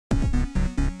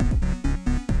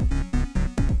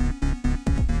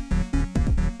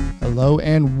Hello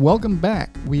and welcome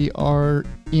back. We are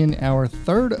in our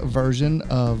third version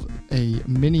of a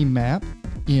mini map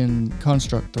in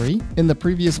Construct 3. In the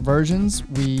previous versions,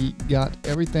 we got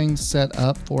everything set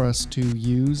up for us to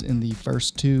use in the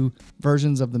first two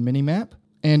versions of the mini map.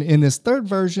 And in this third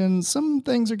version, some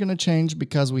things are going to change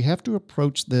because we have to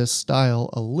approach this style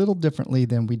a little differently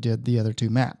than we did the other two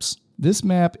maps. This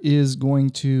map is going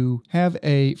to have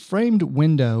a framed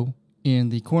window in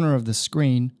the corner of the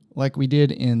screen like we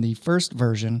did in the first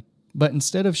version, but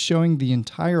instead of showing the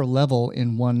entire level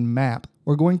in one map,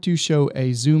 we're going to show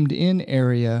a zoomed in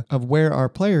area of where our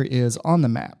player is on the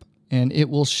map. And it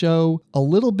will show a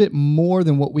little bit more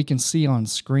than what we can see on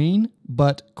screen,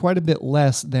 but quite a bit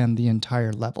less than the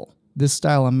entire level. This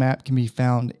style of map can be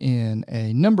found in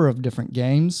a number of different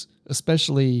games,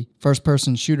 especially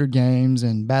first-person shooter games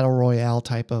and battle royale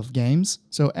type of games.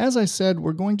 So as I said,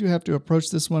 we're going to have to approach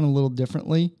this one a little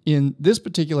differently. In this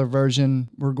particular version,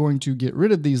 we're going to get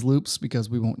rid of these loops because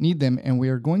we won't need them, and we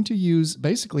are going to use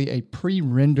basically a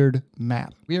pre-rendered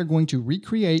map. We are going to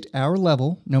recreate our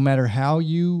level, no matter how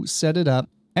you set it up.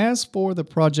 As for the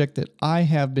project that I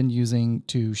have been using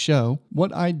to show,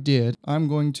 what I did, I'm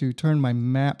going to turn my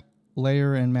map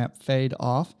layer and map fade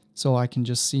off so I can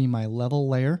just see my level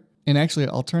layer. And actually,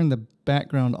 I'll turn the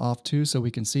background off too so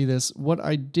we can see this. What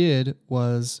I did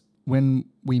was, when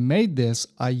we made this,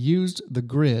 I used the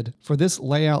grid. For this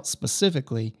layout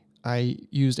specifically, I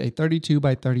used a 32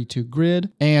 by 32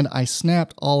 grid, and I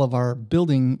snapped all of our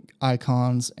building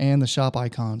icons and the shop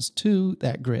icons to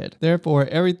that grid. Therefore,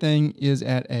 everything is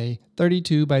at a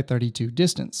 32 by 32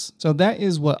 distance. So that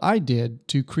is what I did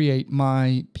to create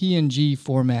my PNG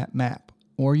format map,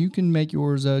 or you can make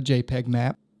yours a JPEG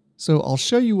map. So I'll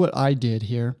show you what I did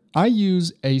here. I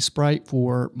use a sprite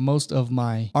for most of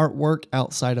my artwork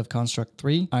outside of Construct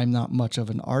 3. I'm not much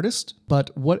of an artist,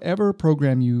 but whatever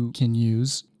program you can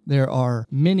use, there are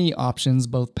many options,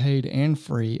 both paid and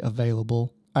free,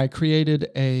 available. I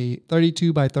created a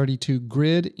 32 by 32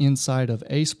 grid inside of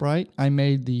Sprite. I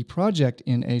made the project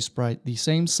in Sprite the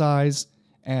same size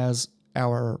as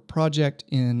our project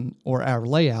or our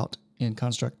layout in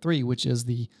Construct 3, which is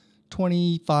the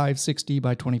 2560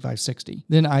 by 2560.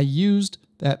 Then I used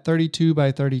that 32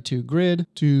 by 32 grid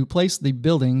to place the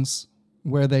buildings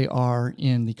where they are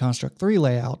in the Construct 3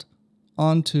 layout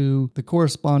onto the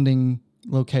corresponding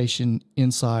location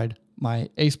inside my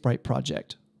Sprite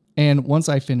project. And once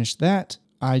I finished that,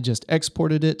 I just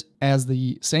exported it as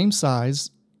the same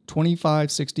size,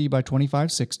 2560 by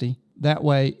 2560. That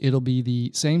way it'll be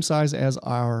the same size as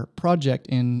our project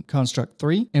in Construct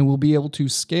 3, and we'll be able to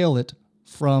scale it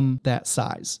from that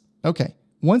size. Okay,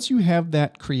 once you have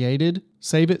that created,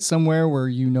 save it somewhere where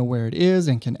you know where it is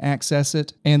and can access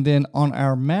it. And then on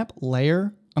our map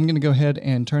layer, I'm going to go ahead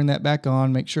and turn that back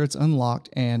on, make sure it's unlocked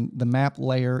and the map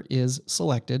layer is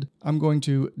selected. I'm going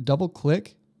to double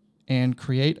click and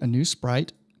create a new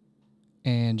sprite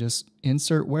and just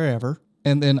insert wherever.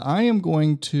 And then I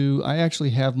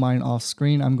actually have mine off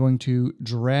screen. I'm going to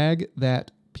drag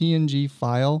that PNG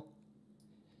file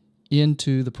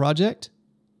into the project.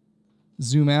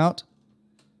 Zoom out.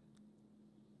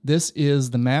 This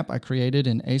is the map I created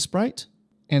in Sprite.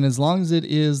 And as long as it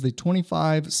is the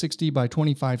 2560 by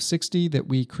 2560 that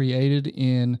we created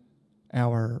in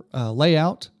our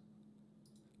layout,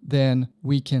 then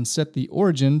we can set the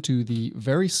origin to the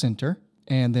very center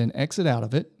and then exit out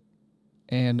of it.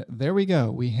 And there we go.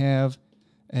 We have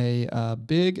a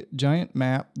big giant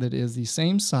map that is the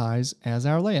same size as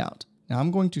our layout. Now I'm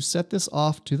going to set this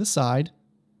off to the side.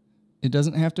 It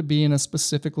doesn't have to be in a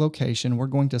specific location. We're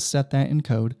going to set that in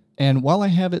code. And while I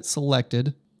have it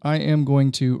selected, I am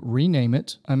going to rename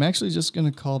it. I'm actually just going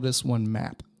to call this one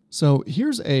map. So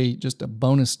here's just a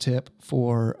bonus tip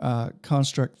for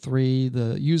Construct 3,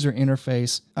 the user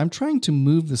interface. I'm trying to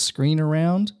move the screen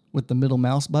around with the middle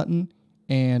mouse button,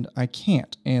 and I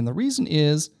can't. And the reason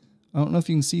is, I don't know if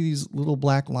you can see these little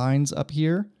black lines up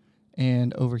here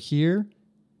and over here,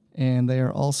 and they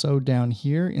are also down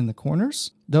here in the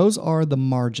corners. Those are the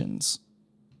margins.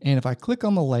 And if I click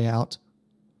on the layout,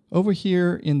 over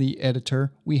here in the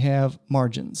editor, we have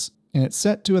margins, and it's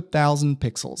set to 1000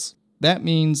 pixels. That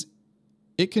means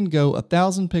it can go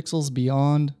 1000 pixels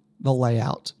beyond the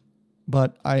layout,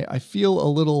 but I feel a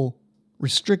little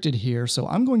restricted here, so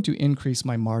I'm going to increase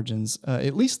my margins,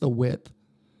 at least the width,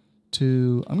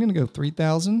 I'm going to go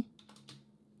 3000.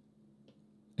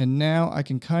 And now I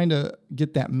can kind of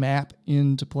get that map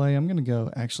into play. I'm going to go,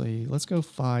 let's go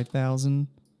 5,000.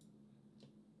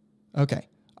 Okay,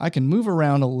 I can move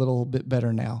around a little bit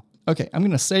better now. Okay, I'm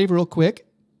going to save real quick.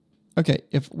 Okay,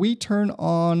 if we turn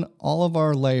on all of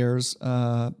our layers,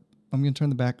 I'm going to turn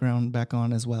the background back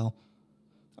on as well.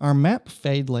 our map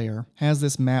fade layer has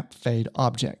this map fade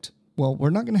object. Well, we're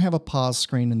not going to have a pause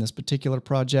screen in this particular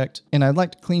project, and I'd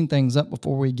like to clean things up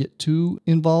before we get too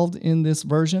involved in this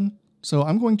version. So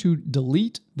I'm going to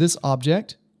delete this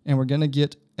object, and we're going to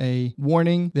get a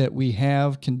warning that we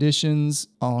have conditions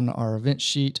on our event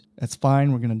sheet. That's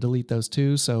fine. We're going to delete those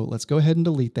too. So let's go ahead and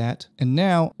delete that. And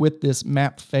now with this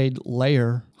map fade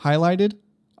layer highlighted,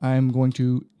 I'm going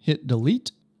to hit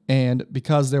delete. And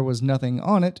because there was nothing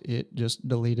on it, it just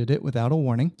deleted it without a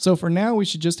warning. So for now, we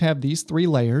should just have these three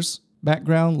layers: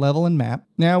 background, level, and map.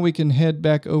 Now we can head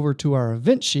back over to our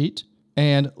event sheet.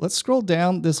 And let's scroll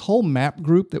down this whole map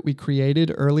group that we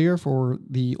created earlier for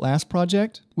the last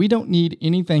project. We don't need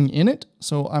anything in it,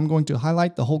 so I'm going to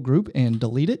highlight the whole group and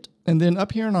delete it. And then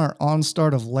up here in our on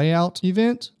start of layout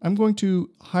event, I'm going to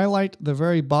highlight the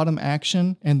very bottom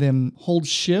action and then hold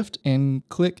shift and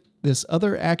click this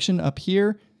other action up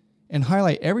here and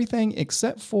highlight everything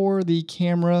except for the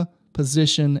camera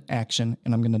position action,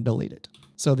 and I'm going to delete it.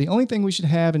 So the only thing we should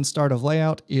have in start of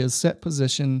layout is set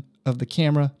position of the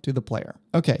camera to the player.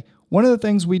 Okay, one of the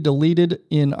things we deleted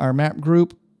in our map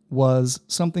group was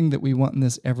something that we want in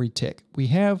this every tick. We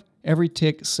have every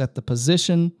tick set the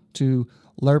position to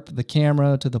lerp the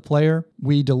camera to the player.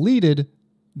 We deleted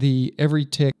the every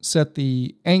tick set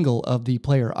the angle of the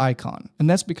player icon, and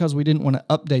that's because we didn't want to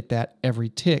update that every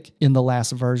tick in the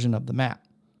last version of the map.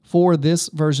 For this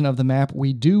version of the map,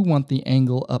 we do want the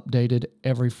angle updated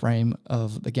every frame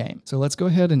of the game. So let's go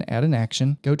ahead and add an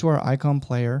action. Go to our icon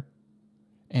player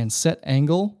and set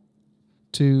angle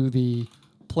to the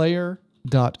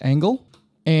player.angle.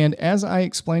 And as I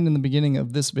explained in the beginning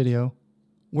of this video,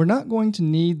 we're not going to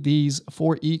need these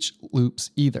for each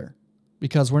loops either,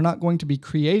 because we're not going to be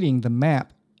creating the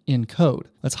map in code.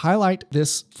 Let's highlight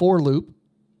this for loop,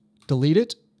 delete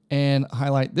it, and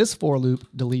highlight this for loop,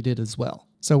 delete it as well.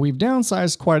 So we've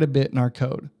downsized quite a bit in our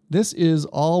code. This is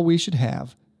all we should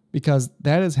have, because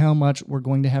that is how much we're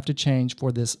going to have to change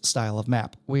for this style of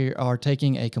map. We are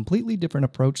taking a completely different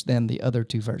approach than the other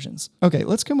two versions. Okay,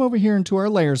 let's come over here into our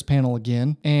layers panel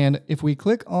again. And if we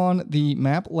click on the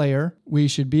map layer, we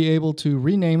should be able to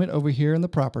rename it over here in the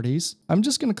properties. I'm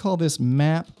just going to call this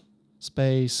map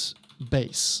space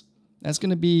base. That's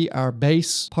going to be our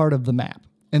base part of the map.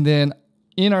 And then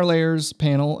in our layers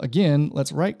panel, again,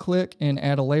 let's right click and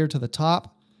add a layer to the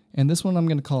top. And this one I'm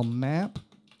going to call map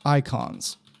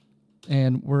icons.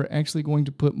 And we're actually going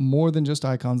to put more than just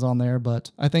icons on there, but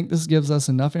I think this gives us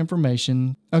enough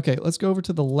information. Okay, let's go over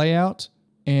to the layout.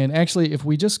 And actually, if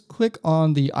we just click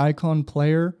on the icon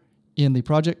player in the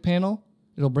project panel,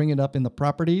 it'll bring it up in the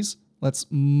properties. Let's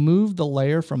move the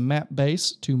layer from map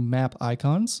base to map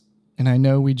icons. And I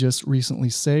know we just recently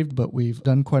saved, but we've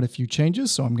done quite a few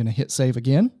changes, so I'm going to hit save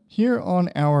again. Here on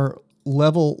our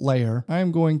level layer,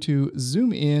 I'm going to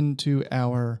zoom in to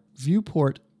our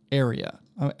viewport area.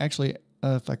 Actually,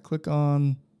 if I click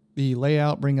on the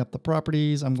layout, bring up the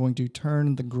properties, I'm going to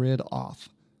turn the grid off.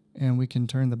 And we can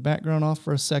turn the background off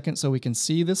for a second so we can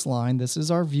see this line. This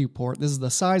is our viewport. This is the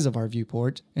size of our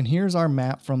viewport. And here's our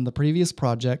map from the previous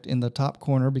project in the top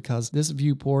corner, because this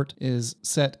viewport is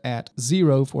set at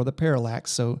 0 for the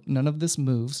parallax, so none of this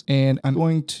moves. And I'm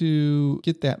going to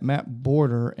get that map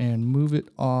border and move it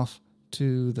off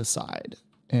to the side.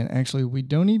 And actually, we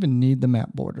don't even need the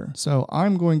map border. So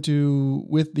I'm going to,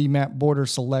 with the map border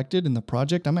selected in the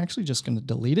project, I'm actually just going to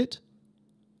delete it.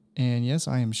 And yes,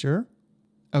 I am sure.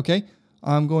 Okay,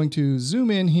 I'm going to zoom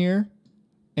in here,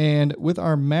 and with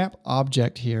our map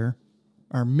object here,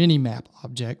 our Minimap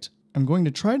object, I'm going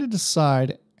to try to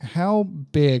decide how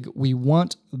big we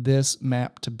want this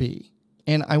map to be.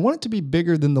 And I want it to be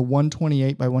bigger than the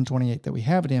 128 by 128 that we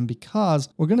have it in, because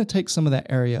we're going to take some of that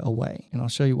area away, and I'll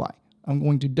show you why. I'm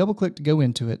going to double click to go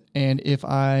into it, and if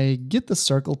I get the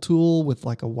circle tool with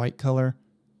like a white color,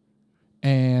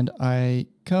 and I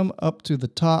come up to the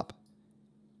top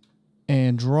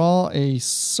and draw a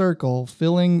circle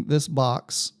filling this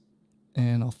box,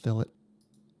 and I'll fill it.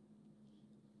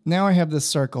 Now I have this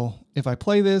circle. If I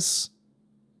play this,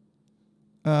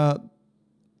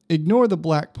 ignore the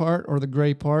black part or the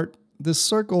gray part. This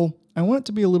circle, I want it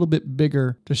to be a little bit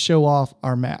bigger to show off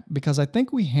our map, because I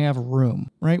think we have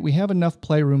room, right? We have enough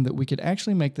playroom that we could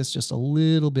actually make this just a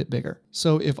little bit bigger.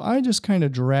 So if I just kind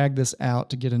of drag this out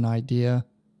to get an idea,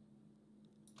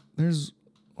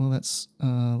 well,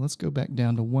 let's go back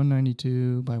down to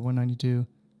 192 by 192.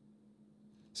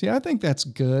 See, I think that's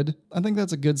good. I think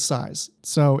that's a good size.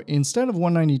 So instead of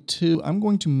 192, I'm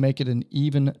going to make it an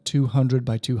even 200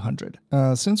 by 200.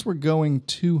 Since we're going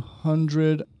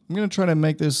 200, I'm going to try to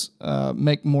make this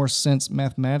make more sense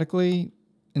mathematically.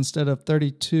 Instead of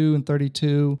 32 and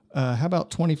 32, how about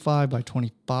 25 by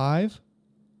 25?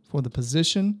 for the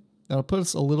position. That'll put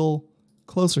us a little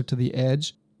closer to the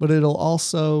edge, but it'll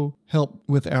also help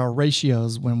with our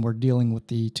ratios when we're dealing with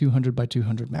the 200 by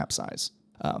 200 map size.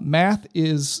 Math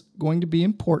is going to be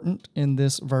important in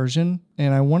this version,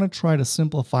 and I want to try to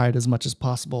simplify it as much as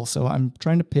possible. So I'm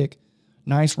trying to pick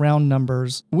nice round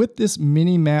numbers. With this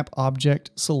Minimap object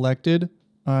selected,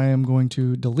 I am going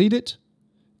to delete it.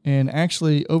 And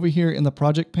actually over here in the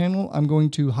project panel, I'm going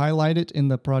to highlight it in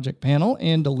the project panel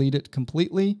and delete it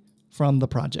completely from the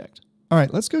project. All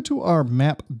right, let's go to our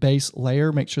map base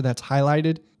layer, make sure that's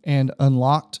highlighted and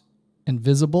unlocked and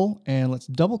visible. And let's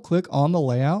double click on the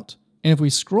layout. And if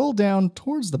we scroll down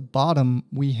towards the bottom,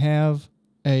 we have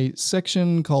a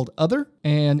section called Other,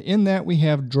 and in that we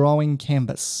have Drawing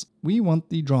Canvas. We want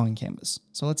the drawing canvas.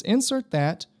 So let's insert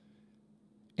that,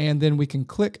 and then we can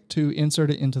click to insert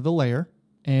it into the layer,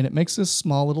 and it makes this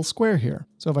small little square here.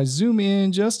 So if I zoom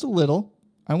in just a little,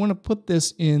 I want to put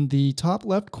this in the top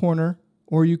left corner,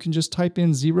 or you can just type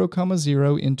in 0,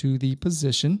 0 into the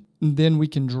position, and then we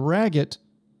can drag it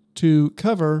to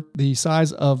cover the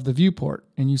size of the viewport.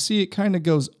 And you see it kind of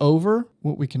goes over.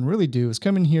 What we can really do is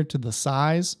come in here to the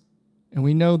size, and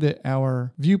we know that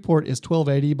our viewport is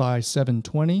 1280 by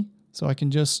 720. So I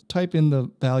can just type in the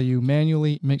value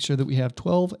manually, make sure that we have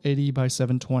 1280 by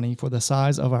 720 for the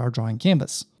size of our drawing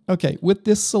canvas. Okay, with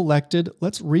this selected,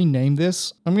 let's rename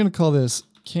this. I'm going to call this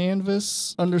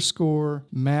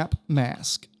canvas_map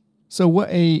mask. So what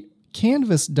a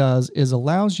canvas does is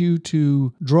allows you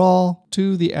to draw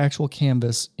to the actual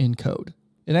canvas in code.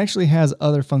 It actually has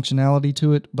other functionality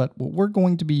to it, but what we're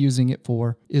going to be using it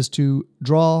for is to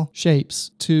draw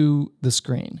shapes to the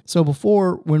screen. So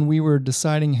before, when we were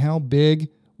deciding how big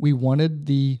we wanted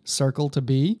the circle to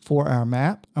be for our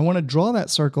map, I want to draw that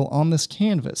circle on this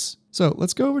canvas. So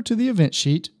let's go over to the event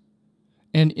sheet.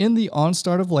 And in the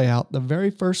on-start of layout, the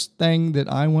very first thing that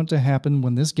I want to happen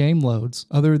when this game loads,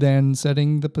 other than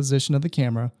setting the position of the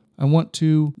camera, I want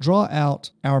to draw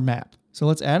out our map. So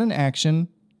let's add an action,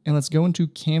 and let's go into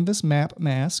Canvas Map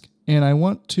Mask. And I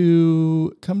want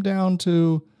to come down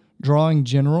to Drawing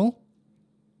General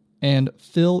and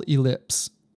Fill Ellipse.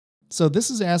 So this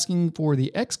is asking for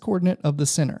the X coordinate of the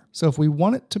center. So if we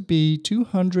want it to be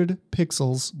 200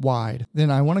 pixels wide, then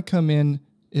I want to come in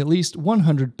at least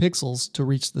 100 pixels to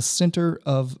reach the center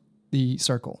of the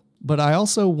circle. But I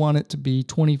also want it to be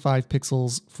 25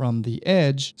 pixels from the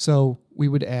edge, so we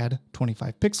would add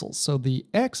 25 pixels. So the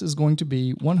X is going to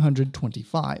be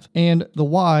 125, and the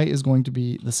Y is going to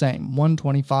be the same,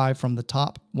 125 from the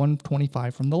top,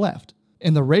 125 from the left.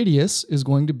 And the radius is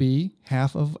going to be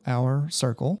half of our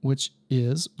circle, which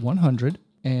is 100.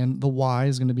 And the Y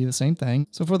is going to be the same thing.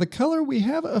 So for the color, we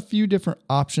have a few different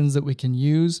options that we can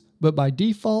use, but by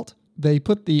default, they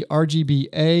put the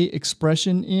RGBA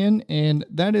expression in, and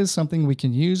that is something we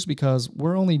can use because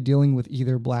we're only dealing with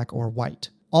either black or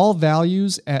white. All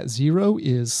values at 0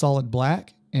 is solid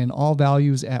black, and all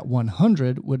values at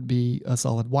 100 would be a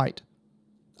solid white.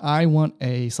 I want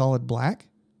a solid black,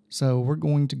 so we're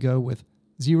going to go with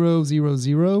 0, 0,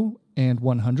 0, and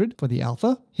 100 for the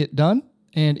alpha. Hit done.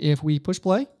 And if we push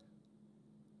play,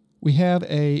 we have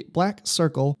a black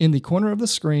circle in the corner of the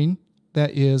screen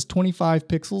that is 25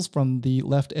 pixels from the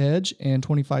left edge and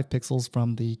 25 pixels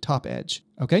from the top edge.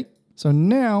 Okay, so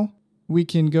now we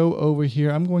can go over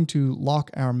here. I'm going to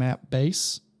lock our map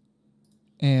base,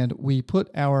 and we put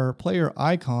our player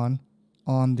icon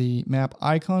on the map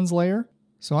icons layer.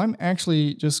 So I'm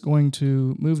actually just going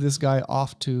to move this guy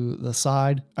off to the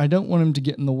side. I don't want him to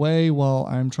get in the way while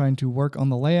I'm trying to work on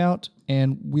the layout,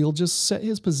 and we'll just set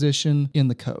his position in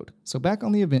the code. So back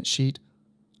on the event sheet,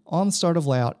 on the start of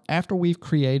layout, after we've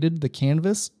created the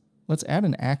canvas, let's add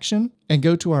an action and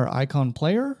go to our icon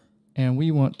player, and we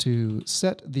want to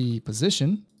set the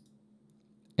position,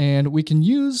 and we can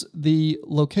use the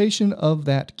location of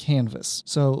that canvas.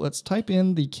 So let's type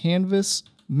in the canvas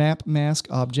map mask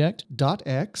object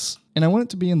 .x, and I want it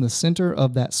to be in the center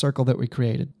of that circle that we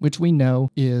created, which we know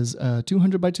is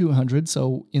 200 by 200.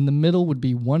 So in the middle would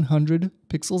be 100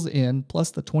 pixels in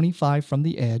plus the 25 from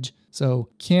the edge. So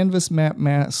canvas map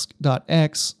mask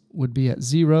 .x would be at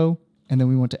 0, and then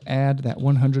we want to add that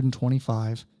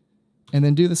 125, and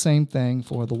then do the same thing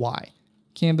for the y.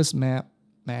 Canvas map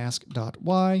mask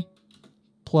 .y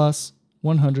plus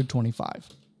 125.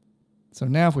 So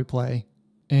now if we play,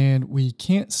 and we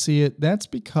can't see it, that's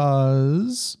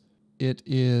because it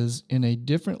is in a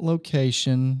different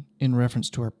location in reference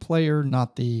to our player,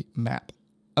 not the map.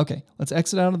 Okay, let's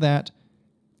exit out of that.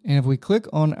 And if we click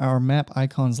on our map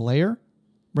icons layer,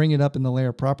 bring it up in the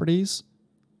layer properties,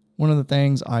 one of the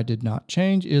things I did not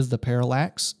change is the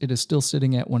parallax. It is still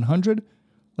sitting at 100.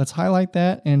 Let's highlight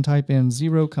that and type in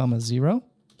 0, 0.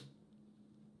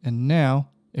 And now,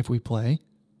 if we play,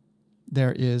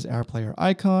 there is our player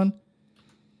icon.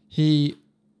 He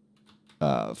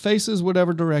faces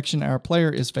whatever direction our player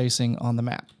is facing on the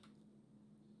map.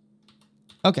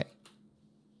 Okay.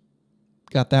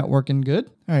 Got that working good.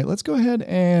 All right, let's go ahead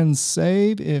and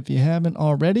save if you haven't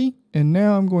already. And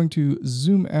now I'm going to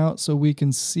zoom out so we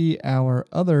can see our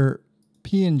other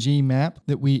PNG map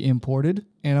that we imported.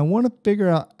 And I want to figure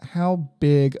out how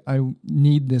big I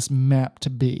need this map to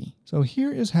be. So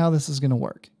here is how this is going to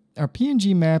work. Our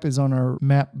PNG map is on our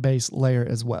map base layer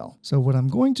as well. So what I'm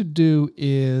going to do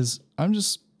is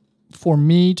for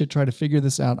me to try to figure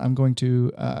this out, I'm going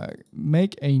to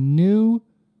make a new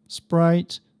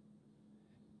sprite,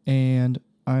 and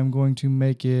I'm going to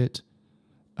make it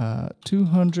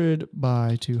 200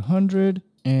 by 200,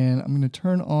 and I'm going to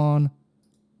turn on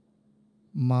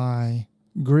my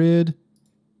grid,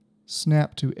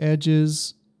 snap to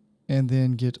edges, and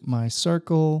then get my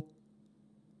circle,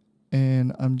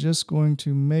 and I'm just going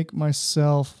to make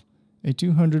myself a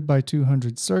 200 by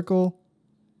 200 circle,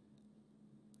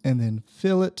 and then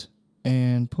fill it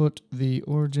and put the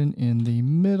origin in the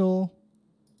middle.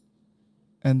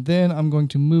 And then I'm going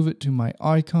to move it to my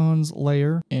icons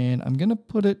layer, and I'm going to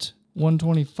put it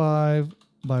 125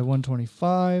 by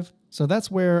 125. So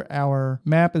that's where our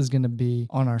map is going to be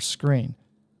on our screen.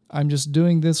 I'm just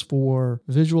doing this for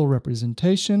visual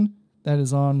representation. That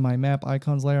is on my map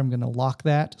icons layer. I'm going to lock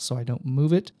that so I don't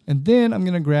move it. And then I'm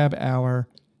going to grab our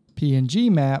PNG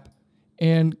map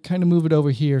and kind of move it over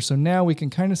here. So now we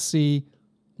can kind of see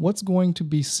what's going to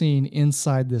be seen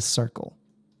inside this circle.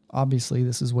 Obviously,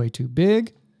 this is way too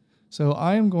big, so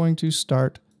I am going to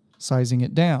start sizing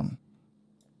it down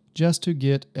just to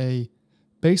get a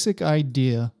basic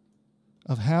idea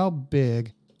of how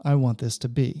big I want this to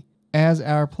be. As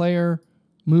our player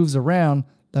moves around,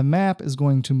 the map is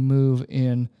going to move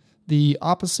in the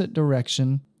opposite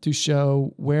direction to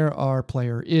show where our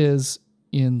player is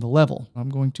in the level. I'm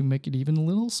going to make it even a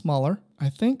little smaller. I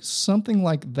think something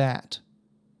like that.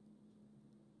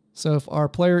 So if our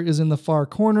player is in the far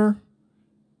corner,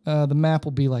 the map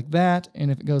will be like that. And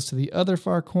if it goes to the other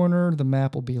far corner, the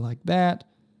map will be like that.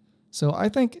 So I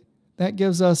think that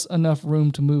gives us enough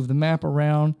room to move the map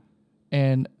around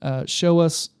and show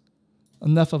us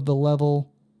enough of the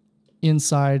level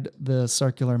inside the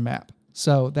circular map.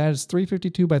 So that is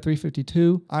 352 by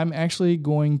 352. I'm actually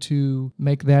going to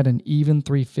make that an even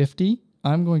 350.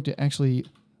 I'm going to actually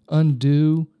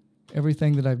undo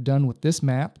everything that I've done with this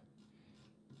map.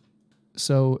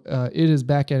 So it is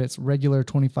back at its regular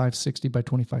 2560 by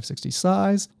 2560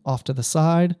 size off to the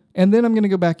side. And then I'm going to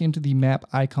go back into the map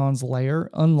icons layer,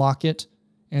 unlock it,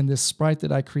 and this sprite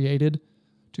that I created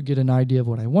to get an idea of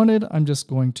what I wanted. I'm just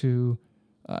going to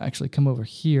actually come over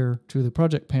here to the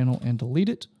project panel and delete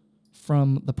it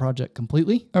from the project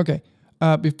completely. Okay,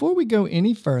 before we go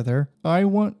any further, I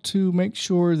want to make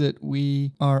sure that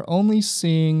we are only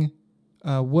seeing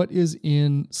what is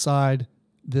inside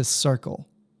this circle.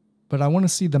 But I want to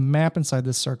see the map inside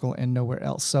this circle and nowhere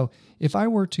else. So if I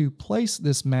were to place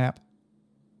this map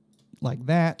like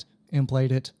that and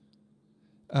played it,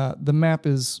 the map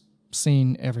is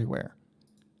seen everywhere.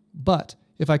 But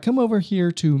if I come over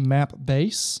here to map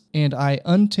base and I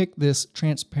untick this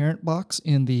transparent box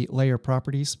in the layer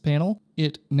properties panel,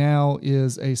 it now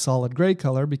is a solid gray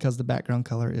color because the background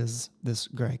color is this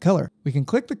gray color. We can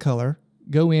click the color,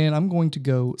 go in, I'm going to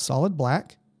go solid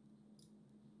black,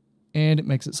 and it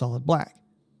makes it solid black.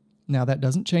 Now that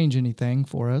doesn't change anything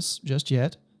for us just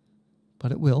yet,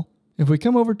 but it will. If we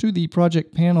come over to the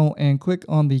project panel and click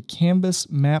on the canvas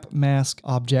map mask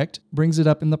object, brings it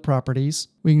up in the properties.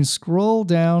 We can scroll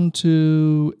down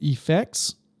to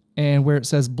effects, and where it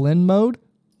says blend mode,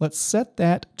 let's set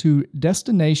that to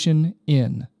destination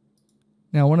in.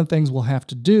 Now one of the things we'll have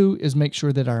to do is make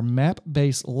sure that our map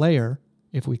base layer,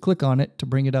 if we click on it to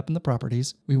bring it up in the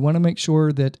properties, we want to make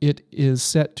sure that it is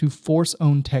set to force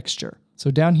own texture. So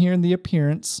down here in the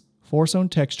appearance, force own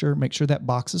texture, make sure that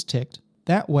box is ticked.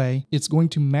 That way, it's going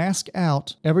to mask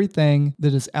out everything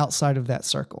that is outside of that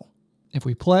circle. If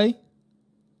we play,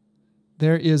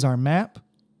 there is our map,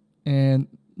 and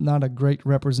not a great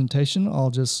representation.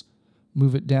 I'll just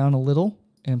move it down a little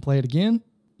and play it again.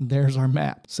 There's our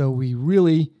map. So we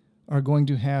really are going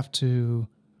to have to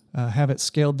have it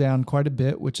scaled down quite a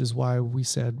bit, which is why we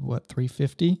said,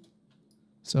 350?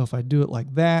 So if I do it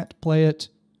like that, play it,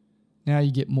 now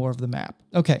you get more of the map.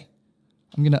 Okay,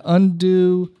 I'm going to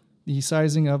undo the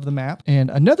sizing of the map.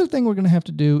 And another thing we're going to have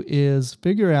to do is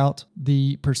figure out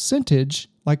the percentage,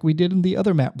 like we did in the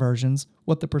other map versions,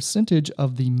 what the percentage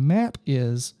of the map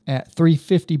is at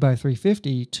 350 by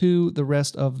 350 to the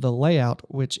rest of the layout,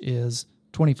 which is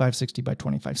 2560 by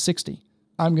 2560.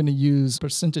 I'm going to use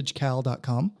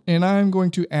percentagecal.com, and I'm going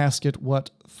to ask it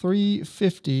what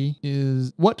 350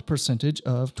 is, what percentage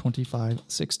of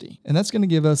 2560. And that's going to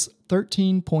give us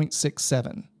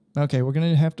 13.67. Okay, we're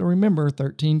going to have to remember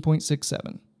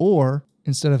 13.67. Or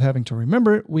instead of having to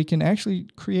remember it, we can actually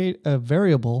create a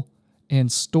variable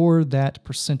and store that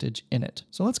percentage in it.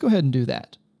 So let's go ahead and do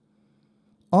that.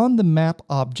 On the map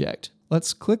object,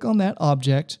 let's click on that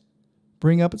object,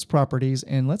 bring up its properties,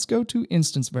 and let's go to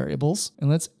instance variables, and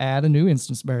let's add a new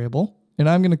instance variable. And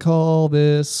I'm going to call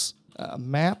this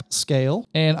map scale,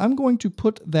 and I'm going to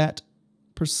put that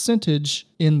percentage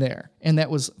in there, and that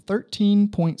was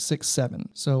 13.67.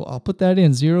 So I'll put that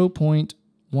in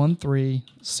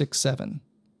 0.1367.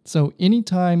 So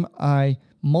anytime I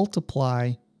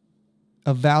multiply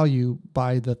a value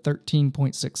by the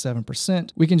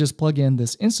 13.67%, we can just plug in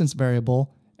this instance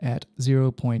variable at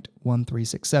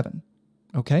 0.1367.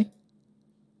 Okay?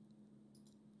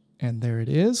 And there it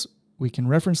is. We can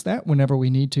reference that whenever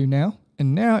we need to now.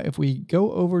 And now if we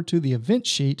go over to the event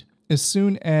sheet, as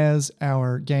soon as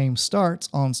our game starts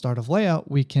on start of layout,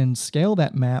 we can scale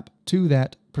that map to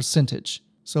that percentage.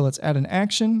 So let's add an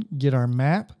action, get our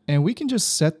map, and we can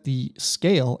just set the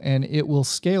scale and it will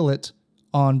scale it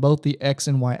on both the X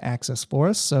and Y axis for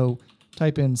us. So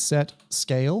type in set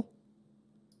scale,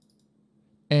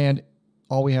 and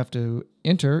all we have to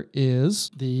enter is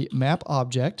the map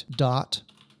object dot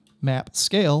map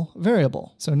scale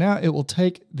variable. So now it will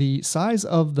take the size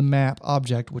of the map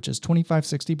object, which is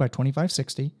 2560 by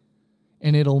 2560,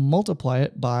 and it'll multiply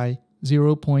it by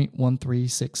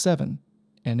 0.1367,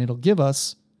 and it'll give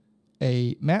us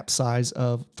a map size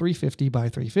of 350 by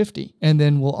 350. And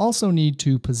then we'll also need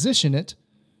to position it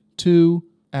to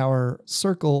our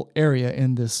circle area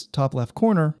in this top left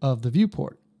corner of the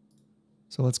viewport.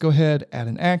 So let's go ahead, add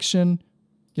an action,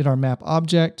 get our map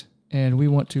object, and we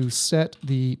want to set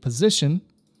the position.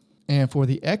 And for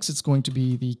the X, it's going to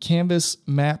be the canvas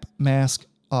map mask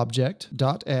object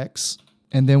dot X.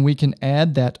 And then we can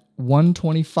add that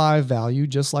 125 value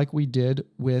just like we did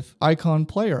with icon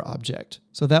player object.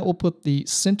 So that will put the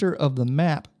center of the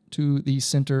map to the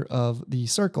center of the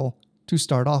circle to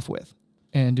start off with.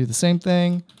 And do the same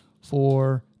thing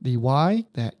for the Y,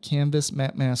 that canvas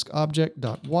map mask object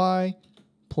dot Y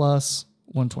plus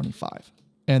 125.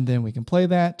 And then we can play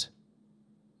that.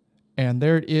 And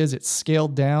there it is. It's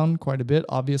scaled down quite a bit,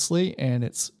 obviously, and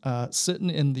it's sitting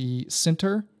in the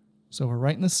center. So we're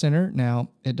right in the center. Now,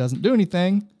 it doesn't do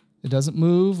anything. It doesn't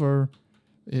move, or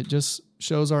it just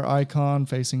shows our icon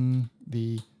facing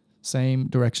the same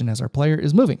direction as our player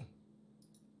is moving.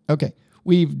 Okay,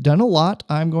 we've done a lot.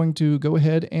 I'm going to go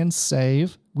ahead and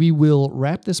save. We will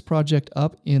wrap this project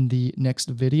up in the next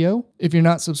video. If you're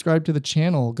not subscribed to the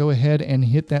channel, go ahead and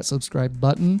hit that subscribe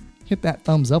button. Hit that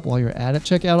thumbs up while you're at it.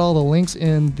 Check out all the links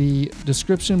in the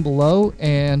description below,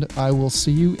 and I will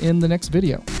see you in the next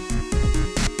video.